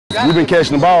We've been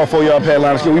catching the ball for y'all past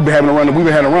line of scrimmage. We've been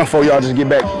having to run for y'all just to get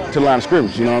back to the line of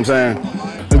scrimmage. You know what I'm saying?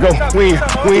 Let's go. Win.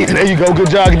 There you go. Good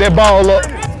job. Get that ball up.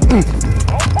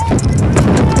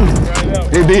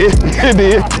 It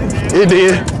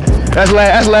did. That's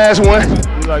last one.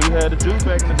 You like you had the juice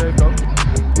back in the day, coach.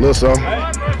 Little something.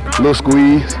 Little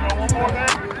squeeze.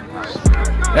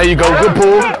 There you go. Good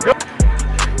pull.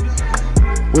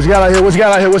 What you got out here? What you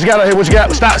got out here? What you got out here? What you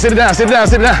got? Stop. Sit it down. Sit it down.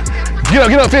 Sit it down.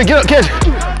 Get up, Phil. Get up. Catch it.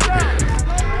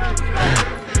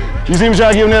 You see me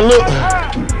trying to give him that look?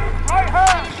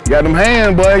 Got them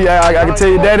hands, boy. Yeah, I can tell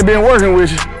you daddy been working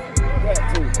with you.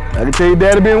 I can tell you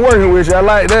daddy been working with you. I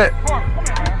like that.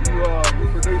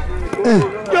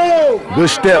 Good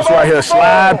steps right here.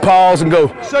 Slide, pause, and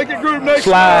go. Second group next.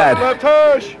 Slide. Left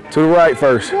touch. To the right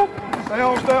first. Stay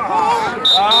on step.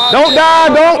 Don't die.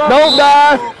 Don't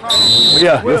die.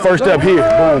 Yeah, the first step here.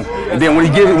 Boom. And then when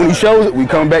he shows it, we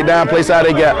come back down, play side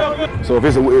they got. So if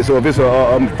it's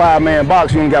a five-man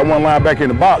box, you only got one linebacker in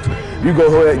the box. You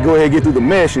go ahead and get through the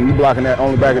mesh, and you blocking that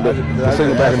only back of the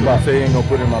single back of the box. Say he ain't gonna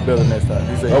put it in my belly next time.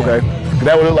 Okay.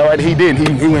 That would look like he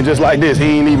didn't. He went just like this.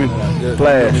 He ain't even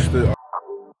flash.